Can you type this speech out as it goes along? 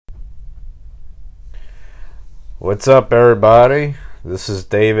What's up, everybody? This is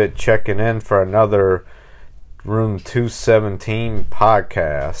David checking in for another Room 217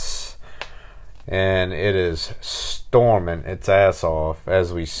 podcast. And it is storming its ass off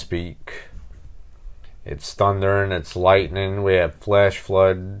as we speak. It's thundering, it's lightning. We have flash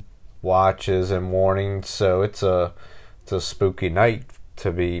flood watches and warnings. So it's a spooky night to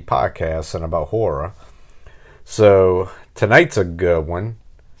be podcasting about horror. So tonight's a good one.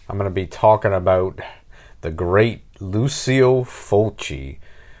 I'm going to be talking about the great Lucio Fulci,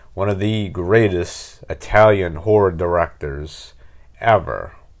 one of the greatest Italian horror directors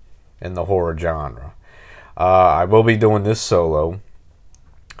ever in the horror genre. I will be doing this solo.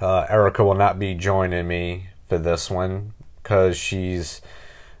 Erica will not be joining me for this one because she's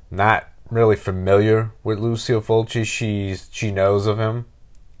not really familiar with Lucio Fulci. She knows of him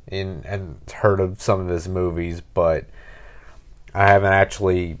and heard of some of his movies, but I haven't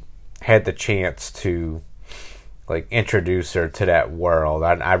actually had the chance to introduce her to that world.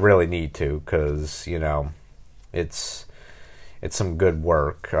 I really need to, because it's some good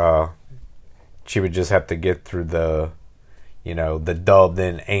work. She would just have to get through the dubbed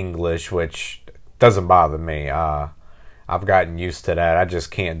in English, which doesn't bother me. I've gotten used to that. I just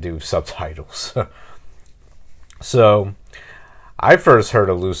can't do subtitles. So I first heard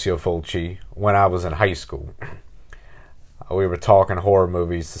of Lucio Fulci when I was in high school. We were talking horror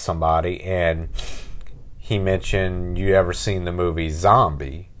movies to somebody, and he mentioned, "You ever seen the movie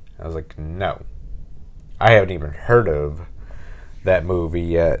Zombie?" I was like, "No. I haven't even heard of that movie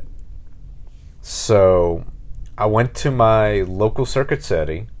yet." So I went to my local Circuit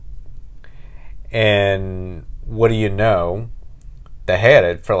City, and what do you know? They had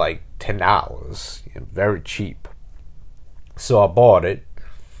it for like $10. Very cheap. So I bought it,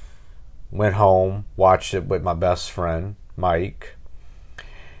 went home, watched it with my best friend, Mike.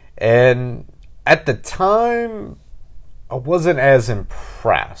 And at the time, I wasn't as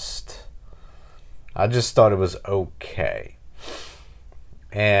impressed. I just thought it was okay.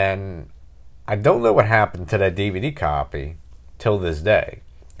 And I don't know what happened to that DVD copy till this day.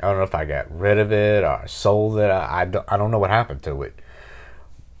 I don't know if I got rid of it or sold it. I don't know what happened to it.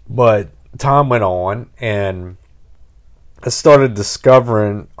 But time went on, and I started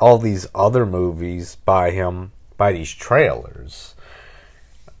discovering all these other movies by him, by these trailers.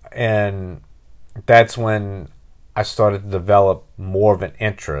 And that's when I started to develop more of an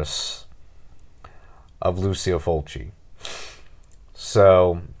interest of Lucio Fulci.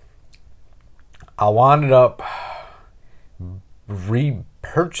 So I wound up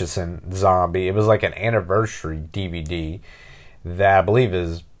repurchasing Zombie. It was like an anniversary DVD that I believe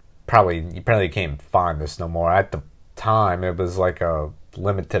is you probably can't find this no more. At the time, it was like a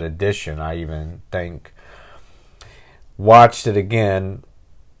limited edition, I even think. Watched it again,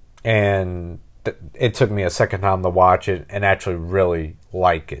 and it took me a second time to watch it and actually really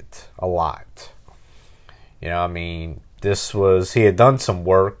like it a lot. He had done some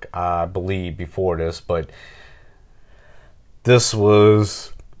work, I believe, before this, but this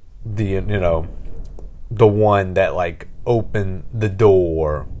was the one that opened the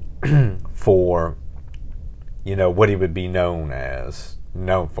door for what he would be known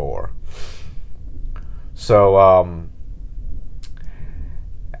for. So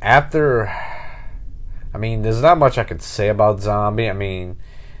after, there's not much I could say about Zombie.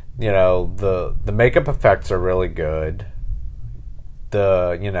 The makeup effects are really good. It's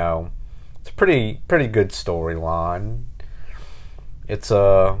a pretty good storyline. It's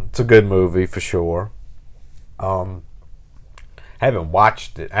a good movie for sure. I haven't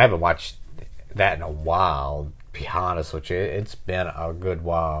watched that in a while, to be honest with you. It's been a good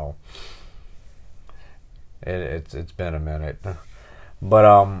while. It's been a minute.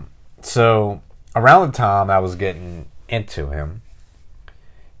 But so around the time I was getting into him,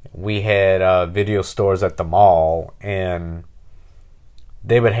 we had video stores at the mall, and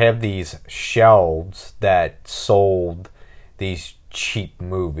they would have these shelves that sold these cheap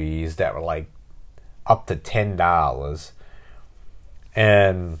movies that were up to $10.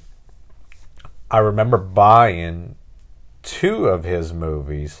 And I remember buying 2 of his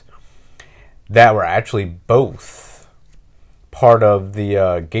movies that were actually both part of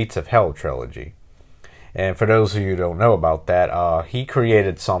the Gates of Hell trilogy. And for those of you who don't know about that, he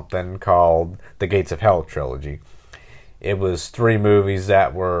created something called the Gates of Hell trilogy. It was 3 movies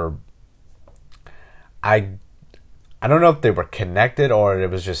that were, I don't know if they were connected or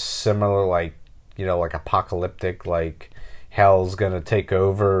it was just similar, like apocalyptic, hell's gonna take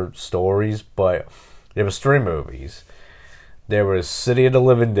over stories, but there was 3 movies. There was City of the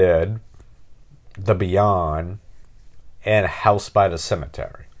Living Dead, The Beyond, and House by the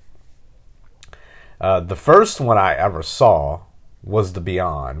Cemetery. The first one I ever saw was The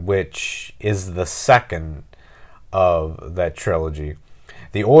Beyond, which is the second of that trilogy.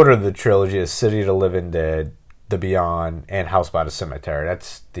 The order of the trilogy is City of the Living Dead, The Beyond, and House by the Cemetery.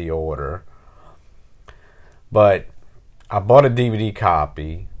 That's the order. But I bought a DVD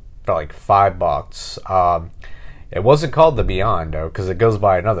copy for like $5. It wasn't called The Beyond though, because it goes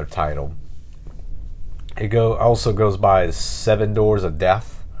by another title. It also goes by Seven Doors of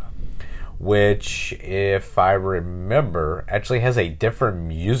Death, which, if I remember, actually has a different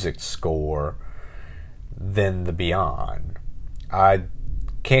music score than The Beyond. I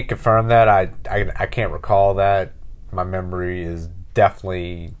can't confirm that. I can't recall that. My memory is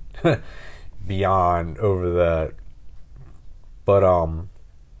definitely beyond over that. But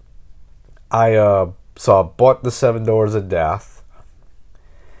I bought the Seven Doors of Death,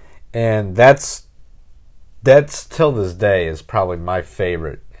 and that's till this day is probably my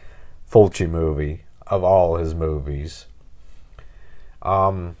favorite Fulci movie of all his movies.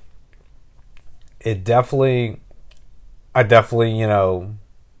 I definitely,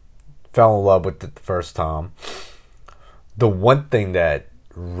 fell in love with it the first time. The one thing that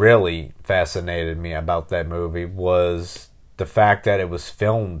really fascinated me about that movie was the fact that it was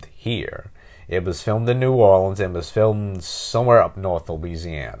filmed here. It was filmed in New Orleans and was filmed somewhere up north of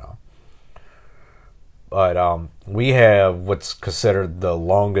Louisiana. But we have what's considered the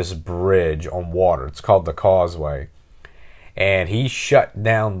longest bridge on water. It's called the Causeway. And he shut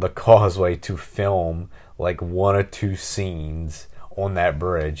down the Causeway to film like one or two scenes on that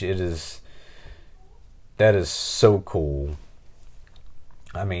bridge. That is so cool.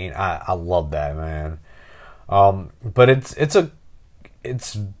 I mean, I love that, man. But it's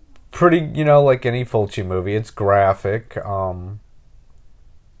pretty, like any Fulci movie. It's graphic.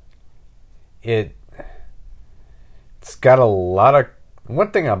 It's got a lot of... One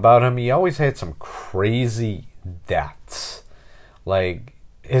thing about him, he always had some crazy deaths. Like,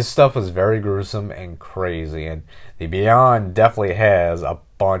 his stuff was very gruesome and crazy. And The Beyond definitely has a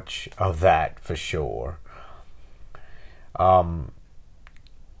bunch of that for sure.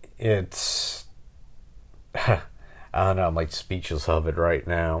 It's... I don't know, I'm like speechless of it right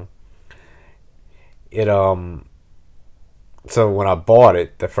now. So when I bought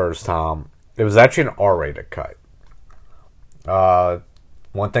it the first time, it was actually an R-rated cut.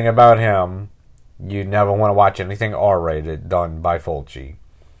 One thing about him, you never want to watch anything R-rated done by Fulci,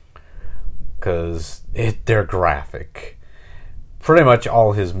 because they're graphic. Pretty much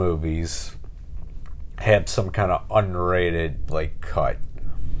all his movies have some kind of unrated cut.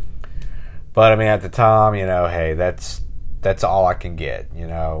 But I mean, at the time, hey, that's all I can get.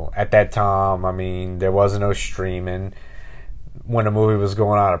 At that time, I mean, there wasn't no streaming. When a movie was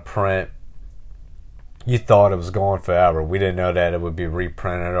going out of print, you thought it was going forever. We didn't know that it would be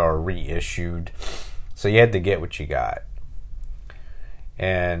reprinted or reissued. So you had to get what you got.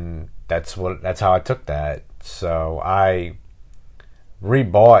 And that's how I took that. So I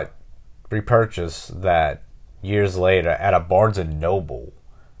repurchased that years later at a Barnes & Noble,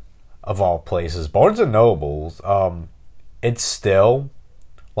 of all places. Barnes & Noble's, it's still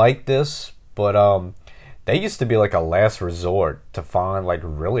like this, but they used to be like a last resort to find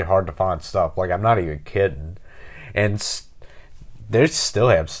really hard to find stuff. I'm not even kidding. And they still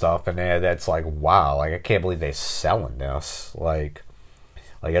have stuff in there that's wow, I can't believe they're selling this.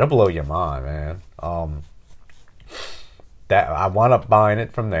 It'll blow your mind, man. That I wound up buying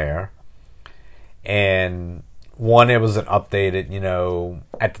it from there. And one, it was an updated,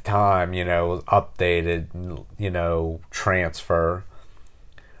 at the time, it was updated, transfer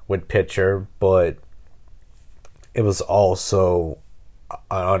with picture, but it was also an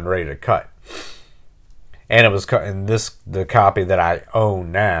unrated cut. And it was cut, and the copy that I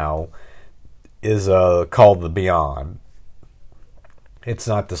own now is called The Beyond. It's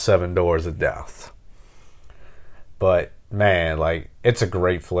not the Seven Doors of Death. But man, it's a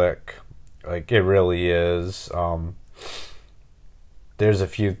great flick. It really is. There's a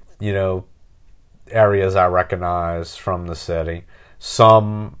few, areas I recognize from the city.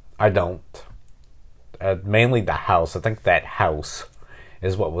 Some I don't. Mainly the house. I think that house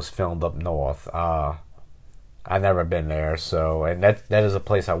is what was filmed up north. I've never been there, and that is a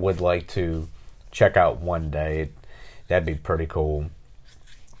place I would like to check out one day. That'd be pretty cool.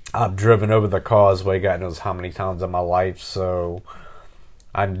 I've driven over the Causeway, God knows how many times in my life, so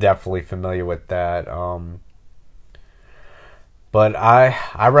I'm definitely familiar with that. But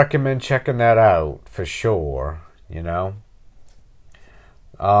I recommend checking that out for sure.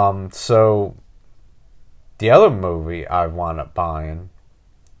 So the other movie I wound up buying,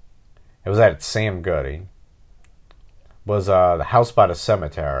 it was at Sam Goody, was The House by the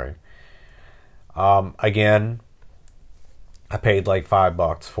Cemetery. Again, I paid like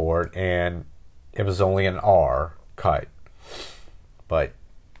 $5 for it, and it was only an R cut. But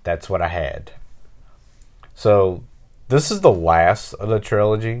that's what I had. So this is the last of the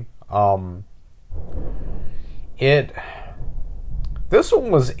trilogy. This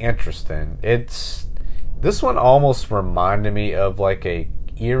one was interesting. This one almost reminded me of like a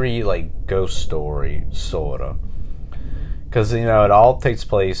eerie like ghost story sorta, because it all takes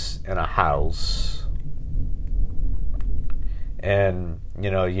place in a house, and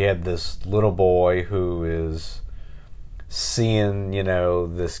you have this little boy who is seeing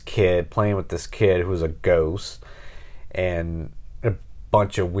this kid playing with this kid who's a ghost, and a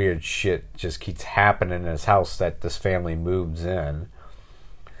bunch of weird shit just keeps happening in his house that this family moves in.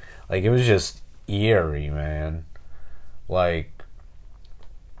 Like, it was just eerie, man. Like,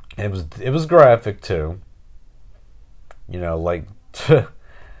 it was graphic too. Like I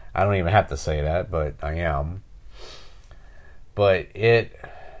don't even have to say that, but I am. But I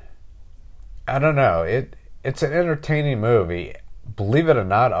don't know. It's an entertaining movie. Believe it or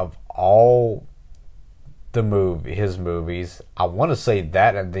not, of all his movies, I want to say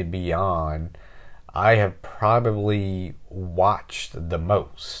that and The Beyond, I have probably watched the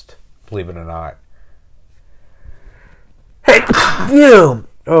most. Believe it or not. Hey,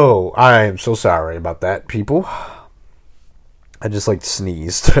 oh, I am so sorry about that, people. I just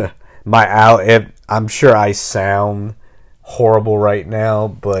sneezed. I'm sure I sound horrible right now,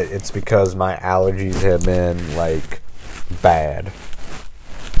 but it's because my allergies have been bad.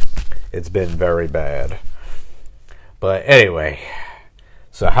 It's been very bad. But anyway,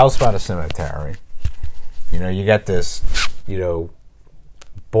 so House by the Cemetery. You got this,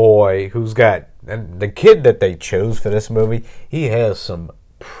 boy who's got, and the kid that they chose for this movie, he has some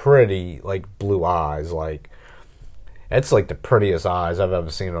pretty blue eyes. It's the prettiest eyes I've ever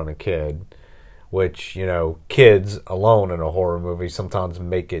seen on a kid. Which, kids alone in a horror movie sometimes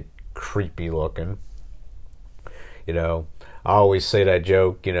make it creepy looking. I always say that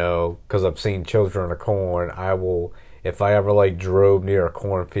joke, because I've seen Children of the Corn. If I ever drove near a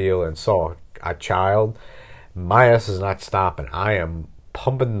cornfield and saw a child, my ass is not stopping. I am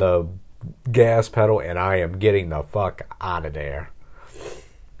pumping the gas pedal and I am getting the fuck out of there.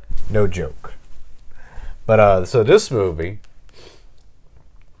 No joke. But, so this movie,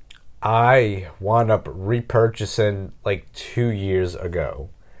 I wound up repurchasing 2 years ago.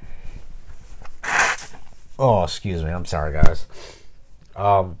 Oh, excuse me. I'm sorry, guys.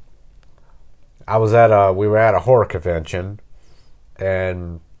 We were at a horror convention,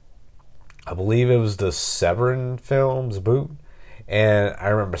 and I believe it was the Severin Films booth, and I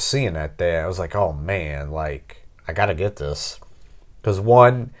remember seeing that there. I was like, oh man, I gotta get this. Because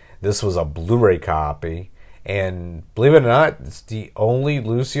one, this was a Blu-ray copy, and believe it or not, it's the only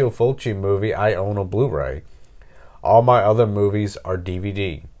Lucio Fulci movie I own on Blu-ray. All my other movies are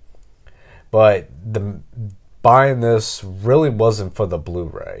DVD. But buying this really wasn't for the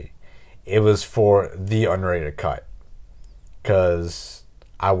Blu-ray. It was for the unrated cut. Because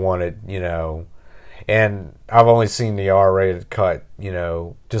I wanted, and I've only seen the R-rated cut,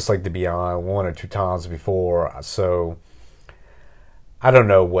 just like The Beyond 1 or 2 times before. So I don't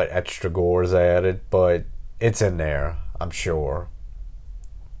know what extra gore is added, but it's in there, I'm sure.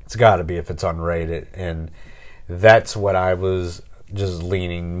 It's got to be if it's unrated, and that's what I was just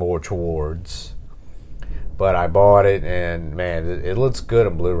leaning more towards. But I bought it, and man, it looks good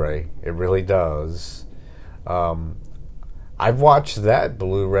on Blu-ray. It really does. I've watched that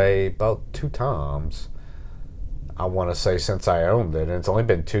Blu-ray about 2 times, I want to say, since I owned it, and it's only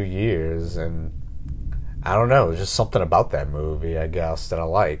been 2 years, and I don't know, there's just something about that movie, I guess, that I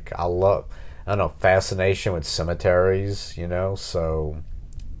like. I don't know, fascination with cemeteries, so,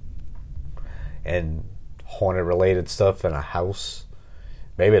 and haunted related stuff in a house.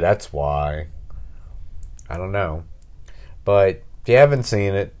 Maybe that's why. I don't know. But if you haven't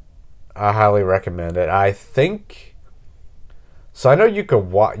seen it, I highly recommend it. I think, so I know you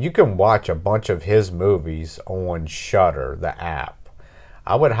can watch a bunch of his movies on Shudder, the app.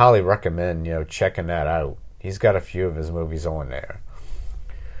 I would highly recommend, checking that out. He's got a few of his movies on there.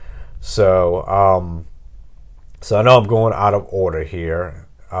 So, so I know I'm going out of order here.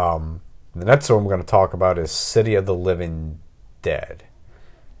 The next one I'm going to talk about is City of the Living Dead,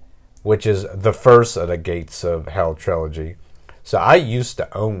 which is the first of the Gates of Hell trilogy. So I used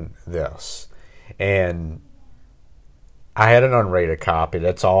to own this, and I had an unrated copy.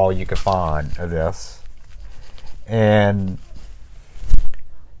 That's all you could find of this. And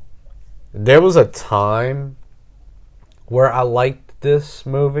there was a time where I liked this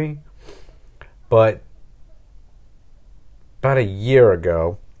movie, but about a year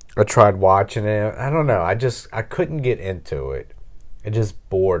ago, I tried watching it. I don't know. I couldn't get into it. It just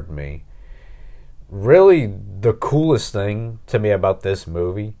bored me. Really, the coolest thing to me about this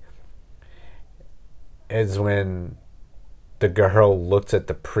movie is when the girl looks at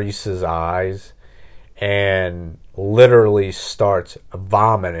the priest's eyes and literally starts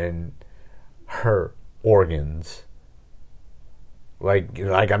vomiting her organs. Like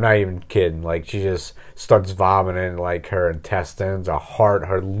I'm not even kidding. Like she just starts vomiting, like her intestines, her heart,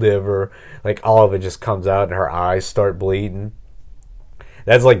 her liver, like all of it just comes out, and her eyes start bleeding.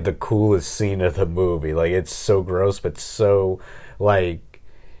 That's like the coolest scene of the movie. Like it's so gross, but so like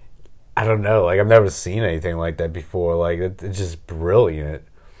I don't know. Like I've never seen anything like that before. Like it's just brilliant.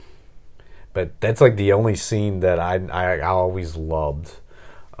 But that's like the only scene that I always loved.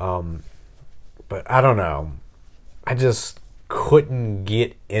 But I don't know. I just couldn't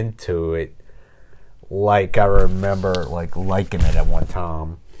get into it like I remember like liking it at one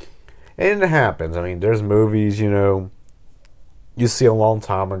time. And it happens. I mean, there's movies, you see a long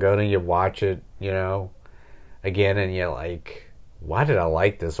time ago, and you watch it, again, and you're like, why did I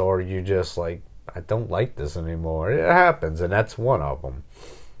like this? Or you just like, I don't like this anymore. It happens, and that's one of them,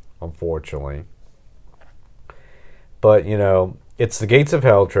 unfortunately. But, it's the Gates of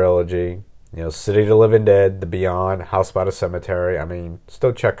Hell trilogy. City of the Living Dead, The Beyond, House by the Cemetery. I mean,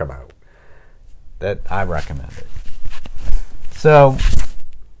 still check them out. That I recommend it. So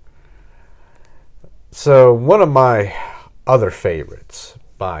one of my other favorites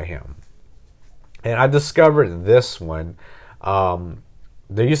by him, and I discovered this one.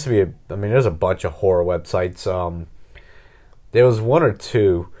 There used to be there's a bunch of horror websites. There was one or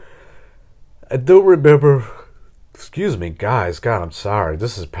two. I don't remember. Excuse me, guys. God, I'm sorry.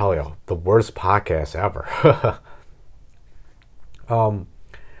 This is probably the worst podcast ever.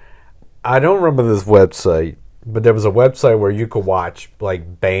 I don't remember this website, but there was a website where you could watch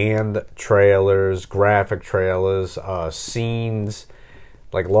like band trailers, graphic trailers, scenes,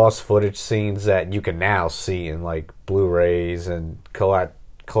 like lost footage scenes that you can now see in like Blu-rays and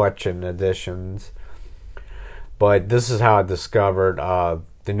collection editions. But this is how I discovered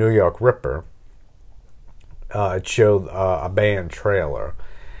the New York Ripper. It showed a band trailer,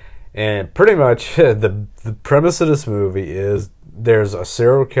 and pretty much the premise of this movie is there's a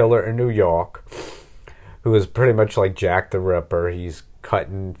serial killer in New York who is pretty much like Jack the Ripper. He's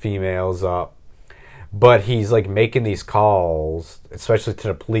cutting females up, but he's like making these calls, especially to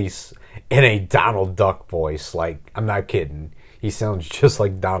the police, in a Donald Duck voice. Like, I'm not kidding. He sounds just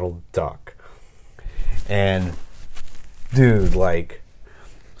like Donald Duck. And dude, like,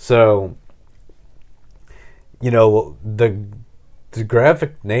 so the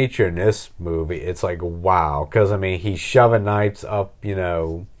graphic nature in this movie, it's like, wow. Because, he's shoving knives up,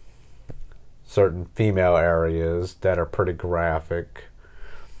 certain female areas that are pretty graphic.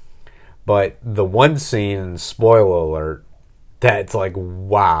 But the one scene, spoiler alert, that's like,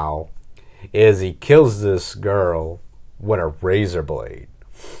 wow, is he kills this girl with a razor blade.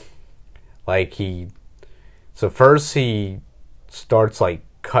 Like, so first he starts, like,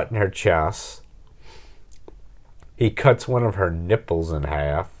 cutting her chest. He cuts one of her nipples in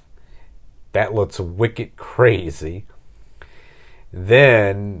half. That looks wicked crazy.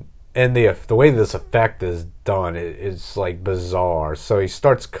 Then, and the way this effect is done, it's like bizarre. So he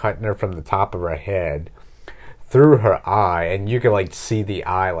starts cutting her from the top of her head through her eye, and you can like see the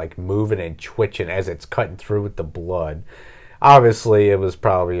eye like moving and twitching as it's cutting through with the blood. Obviously, it was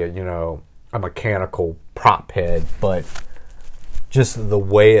probably a mechanical prop head, but just the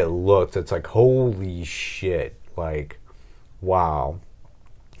way it looks, it's like, holy shit. Like, wow.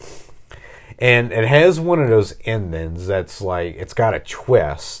 And it has one of those endings that's like, it's got a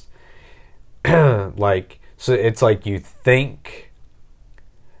twist. Like, so it's like you think,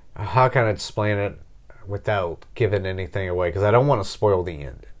 how can I explain it without giving anything away? Because I don't want to spoil the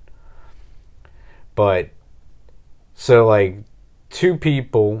ending. But, so like, two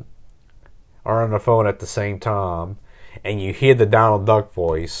people are on the phone at the same time, and you hear the Donald Duck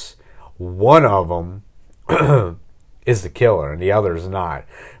voice. One of them is the killer and the other is not,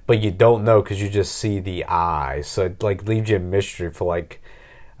 but you don't know because you just see the eye, so it like leaves you in mystery for like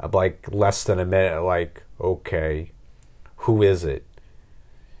less than a minute. Like, okay, who is it?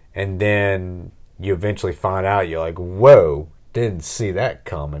 And then you eventually find out. You're like, whoa, didn't see that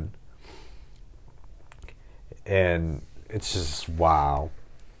coming. And it's just wow.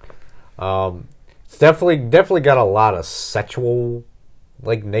 It's definitely got a lot of sexual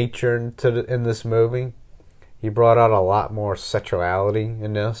like nature in this movie. He brought out a lot more sexuality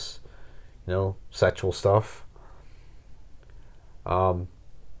in this, sexual stuff.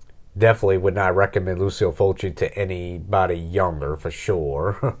 definitely would not recommend Lucio Fulci to anybody younger for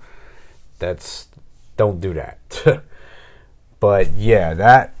sure. Don't do that. But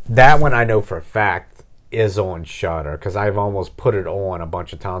yeah, that one I know for a fact is on Shudder because I've almost put it on a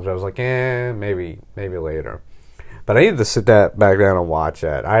bunch of times. But I was like, maybe later. But I need to sit that back down and watch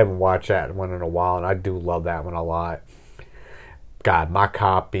that. I haven't watched that one in a while, and I do love that one a lot. God, my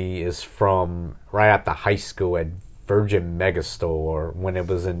copy is from right after high school at Virgin Megastore when it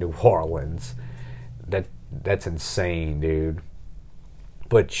was in New Orleans. That's insane, dude.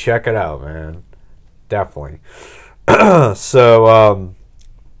 But check it out, man. Definitely. So,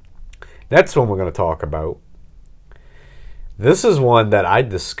 that's one we're going to talk about. This is one that I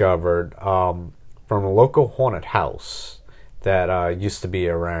discovered from a local haunted house that used to be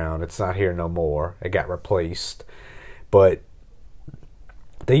around. It's not here no more. It got replaced. But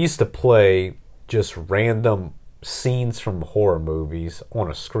they used to play just random scenes from horror movies on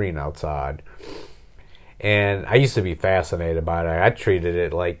a screen outside. And I used to be fascinated by it. I treated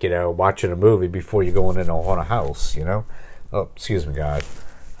it like, watching a movie before you go in a haunted house, Oh, excuse me, guys.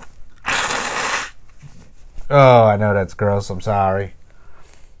 Oh, I know that's gross. I'm sorry.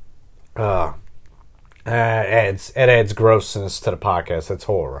 It adds grossness to the podcast. That's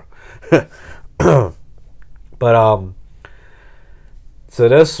horror. But so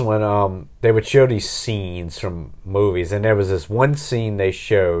this one, they would show these scenes from movies, and there was this one scene they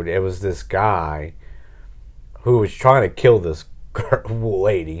showed. It was this guy who was trying to kill this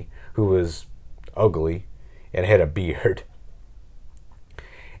lady who was ugly and had a beard,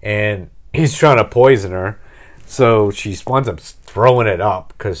 and he's trying to poison her. So she winds up throwing it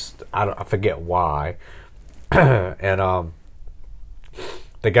up because I forget why, and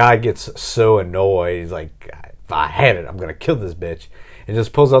the guy gets so annoyed. He's like, "If I had it, I'm gonna kill this bitch." And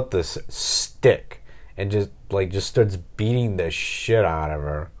just pulls out this stick and just starts beating the shit out of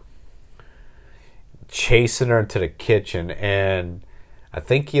her, chasing her into the kitchen, and I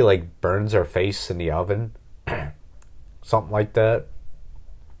think he burns her face in the oven, something like that.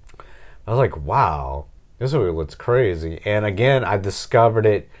 I was like, wow, this movie looks crazy. And again, I discovered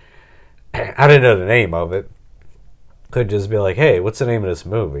it. I didn't know the name of it. Could just be like, hey, what's the name of this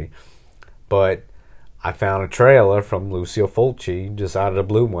movie? But I found a trailer from Lucio Fulci just out of the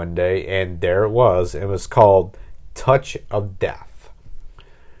blue one day, and there it was. It was called Touch of Death.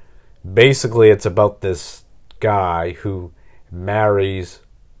 Basically, it's about this guy who marries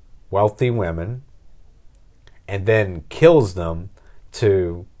wealthy women and then kills them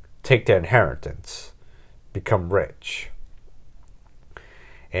to take their inheritance, become rich.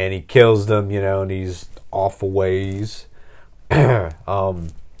 And he kills them, in these awful ways. If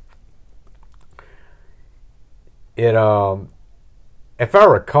I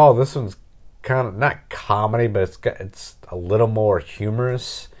recall, this one's kind of not comedy, but it's a little more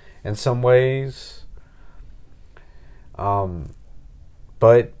humorous in some ways.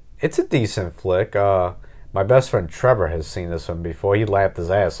 But it's a decent flick. My best friend Trevor has seen this one before. He laughed his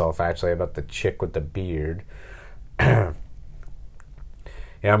ass off actually about the chick with the beard. Yeah,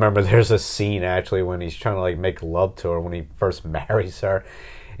 I remember there's a scene actually when he's trying to make love to her when he first marries her.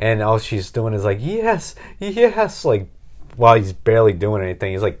 And all she's doing is yes, while he's barely doing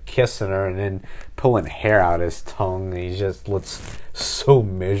anything. He's kissing her and then pulling hair out his tongue. And he just looks so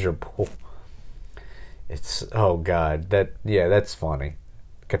miserable. It's, oh God, that's funny.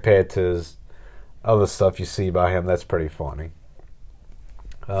 Compared to his other stuff you see by him, that's pretty funny.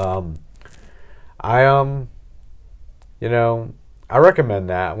 I recommend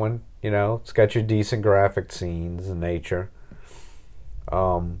that one. It's got your decent graphic scenes in nature.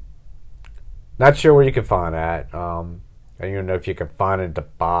 Not sure where you can find that. I don't even know if you can find it to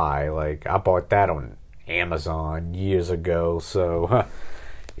buy. I bought that on Amazon years ago, so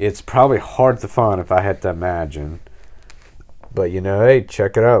it's probably hard to find if I had to imagine. But hey,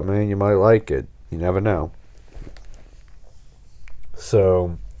 check it out, man. You might like it. You never know.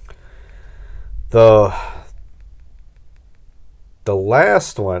 So the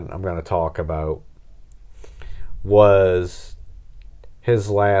last one I'm going to talk about was his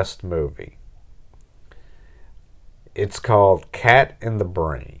last movie. It's called Cat in the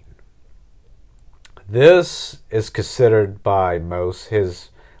Brain. This is considered by most his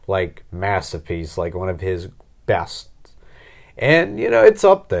masterpiece, one of his best. And it's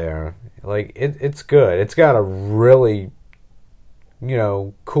up there. It's good. It's got a really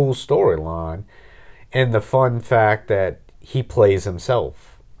cool storyline, and the fun fact that he plays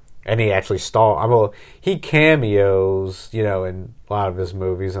himself, and he actually he cameos, in a lot of his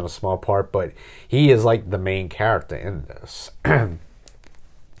movies in a small part, but he is the main character in this.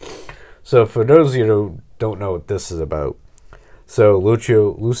 So for those of you who don't know what this is about, So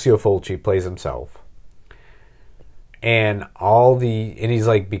Lucio Fulci plays himself. And he's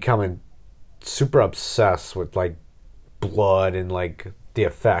like becoming super obsessed with like blood and like the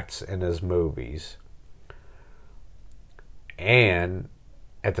effects in his movies. And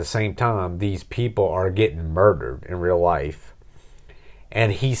at the same time, these people are getting murdered in real life.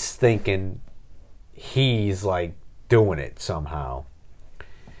 And he's thinking he's like doing it somehow.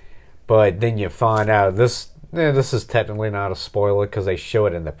 But then you find out this is technically not a spoiler because they show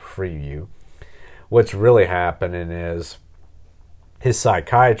it in the preview. What's really happening is his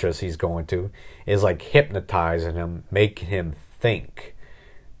psychiatrist he's going to is like hypnotizing him, making him think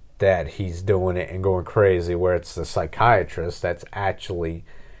that he's doing it and going crazy, where it's the psychiatrist that's actually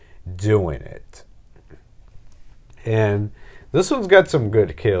doing it. And this one's got some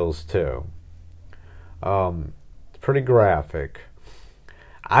good kills too. It's pretty graphic.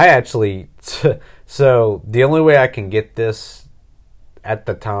 I actually so the only way I can get this at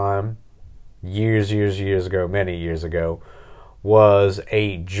the time, years ago, many years ago, was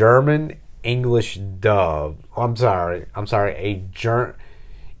a German English dub.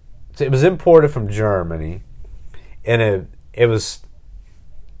 It was imported from Germany, and it was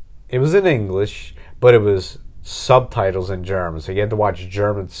in English, but it was subtitles in German. So you had to watch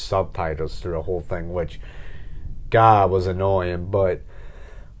German subtitles through the whole thing, which, God, was annoying. But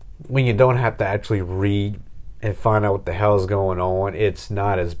when you don't have to actually read and find out what the hell is going on, it's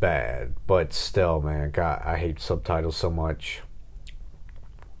not as bad. But still, man, God, I hate subtitles so much.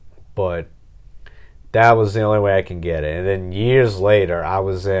 But that was the only way I can get it. And then years later, I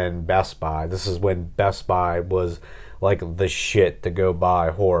was in Best Buy. This is when Best Buy was like the shit to go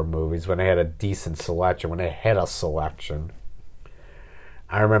buy horror movies, when they had a decent selection, when they had a selection.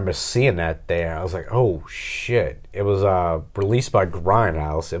 I remember seeing that there. I was like, oh shit. It was released by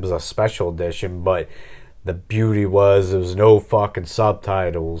Grindhouse. It was a special edition, but the beauty was there was no fucking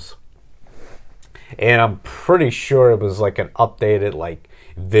subtitles. And I'm pretty sure it was like an updated like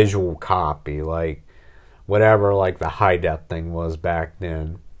visual copy, like whatever like the high def thing was back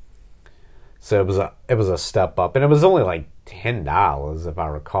then. So it was a step up, and it was only like $10 if I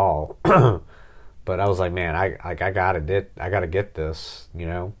recall. But I was like, man, I gotta get this, you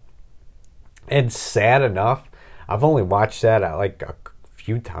know. And sad enough, I've only watched that like a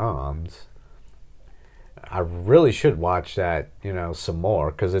few times. I really should watch that, you know, some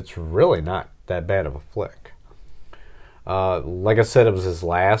more, because it's really not that bad of a flick. Like I said, it was his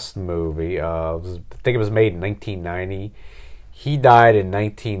last movie. I think it was made in 1990. He died in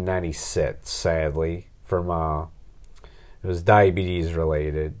 1996, sadly, from it was diabetes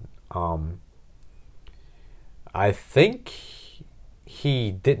related. I think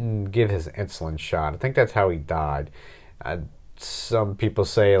he didn't give his insulin shot. I think that's how he died. Some people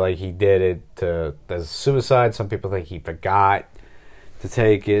say like he did it as suicide. Some people think he forgot to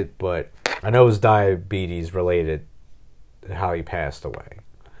take it, but I know it was diabetes related to how he passed away.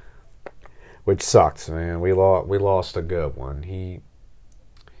 Which sucks, man. We lost a good one. He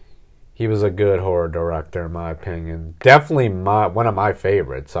was a good horror director, in my opinion. Definitely one of my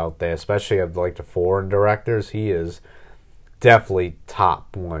favorites out there, especially of like the foreign directors. He is definitely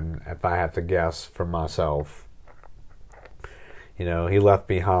top one, if I have to guess for myself. You know, he left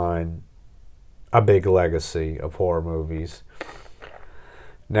behind a big legacy of horror movies.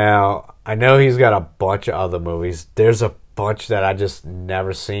 Now, I know he's got a bunch of other movies. There's a bunch that I just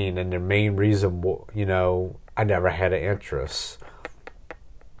never seen, and the main reason, you know, I never had an interest.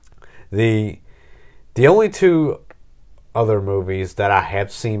 The only two other movies that I have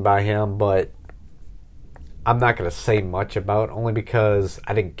seen by him, but I'm not going to say much about, only because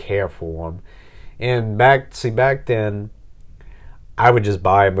I didn't care for them. And back then, I would just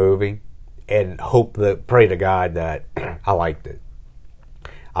buy a movie and pray to God that I liked it.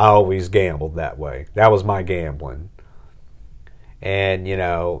 I always gambled that way. That was my gambling. And, you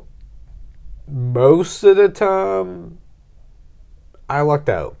know, most of the time, I lucked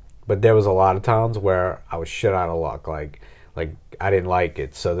out. But there was a lot of times where I was shit out of luck. Like I didn't like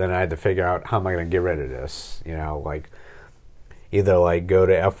it. So then I had to figure out, how am I going to get rid of this? You know, like either like go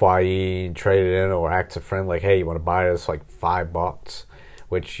to FYE and trade it in, or ask a friend like, hey, you want to buy this like $5?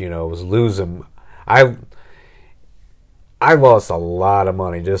 Which, you know, was losing. I lost a lot of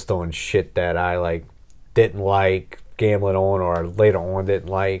money just on shit that I like didn't like gambling on, or later on didn't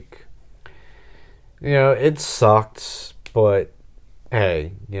like. You know, it sucked, but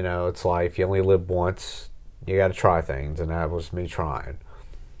hey, you know, it's life. You only live once. You got to try things, and that was me trying.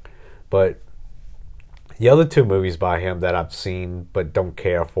 But the other two movies by him that I've seen but don't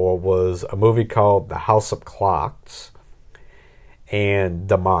care for was a movie called The House of Clocks and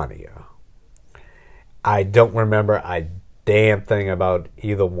Demonia. I don't remember. I damn thing about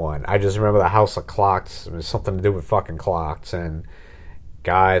either one. I just remember the House of Clocks. It was something to do with fucking clocks, and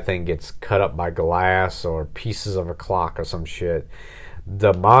guy I think gets cut up by glass or pieces of a clock or some shit.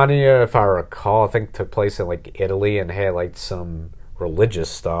 Demania, if I recall, I think took place in like Italy and had like some religious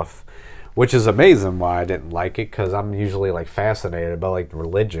stuff, which is amazing why I didn't like it, because I'm usually like fascinated about like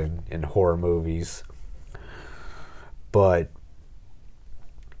religion in horror movies. But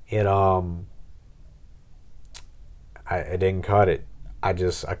it I didn't cut it. I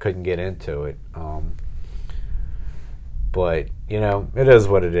couldn't get into it. But it is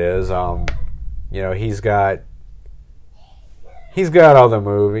what it is. He's got other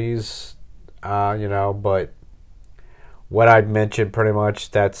movies, but what I'd mentioned pretty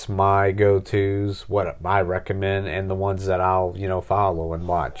much, that's my go-tos, what I recommend, and the ones that I'll, follow and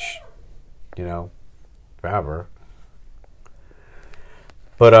watch, forever.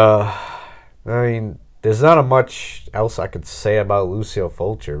 But, I mean, there's not much else I could say about Lucio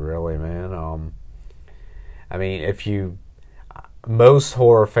Fulci, really, man. I mean, most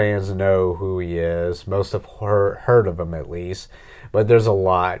horror fans know who he is. Most have heard of him, at least. But there's a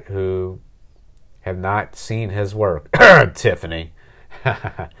lot who have not seen his work. Tiffany.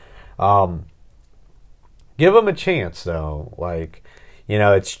 Give him a chance, though. Like,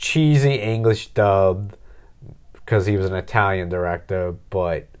 it's cheesy English dub because he was an Italian director,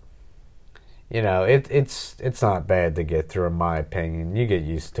 but it's not bad to get through, in my opinion. You get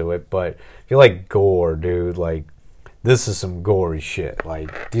used to it. But if you like gore, dude, like, this is some gory shit.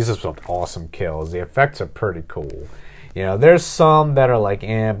 Like, these are some awesome kills. The effects are pretty cool. There's some that are like,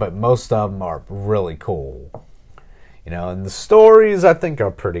 but most of them are really cool. And the stories, I think, are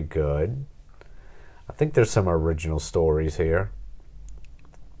pretty good. I think there's some original stories here.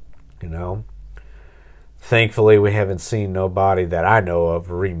 Thankfully, we haven't seen nobody that I know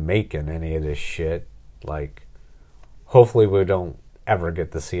of remaking any of this shit. Like, hopefully we don't ever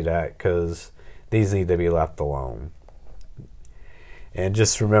get to see that, because these need to be left alone. And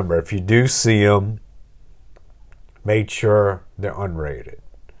just remember, if you do see them, make sure they're unrated.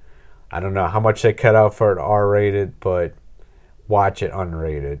 I don't know how much they cut out for it R-rated, but watch it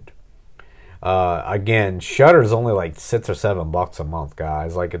unrated. Again, Shudder's only like $6 or $7 a month,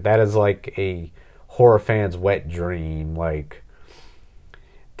 guys. Like, that is like a horror fan's wet dream. Like,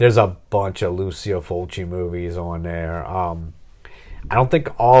 there's a bunch of Lucio Fulci movies on there. I don't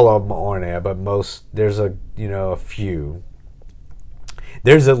think all of them are on there, but there's a few.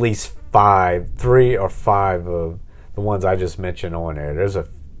 There's at least 3 or 5 of the ones I just mentioned on there. There's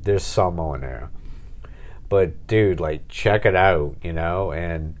some on there. But dude, like, check it out,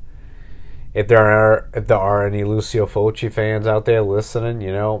 and if there are any Lucio Fulci fans out there listening,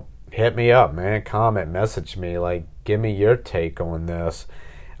 hit me up, man. Comment, message me, like, give me your take on this.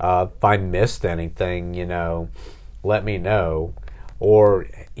 If I missed anything, let me know. Or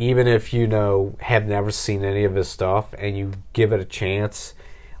even if have never seen any of his stuff and you give it a chance,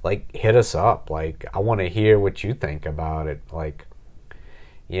 like, hit us up. Like, I want to hear what you think about it. Like,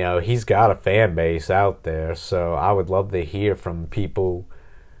 he's got a fan base out there, so I would love to hear from people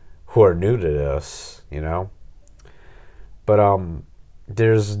who are new to this, But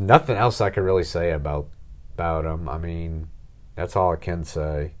there's nothing else I can really say about him. I mean, that's all I can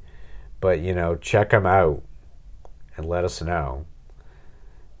say. But check him out and let us know.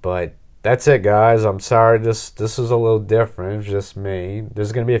 But that's it, guys. I'm sorry this is a little different. It's just me.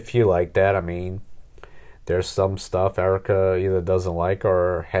 There's going to be a few like that. I mean, there's some stuff Erica either doesn't like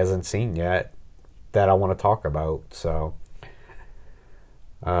or hasn't seen yet that I want to talk about. So,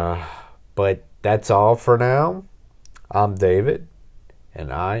 but that's all for now. I'm David,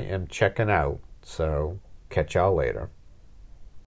 and I am checking out. So, catch y'all later.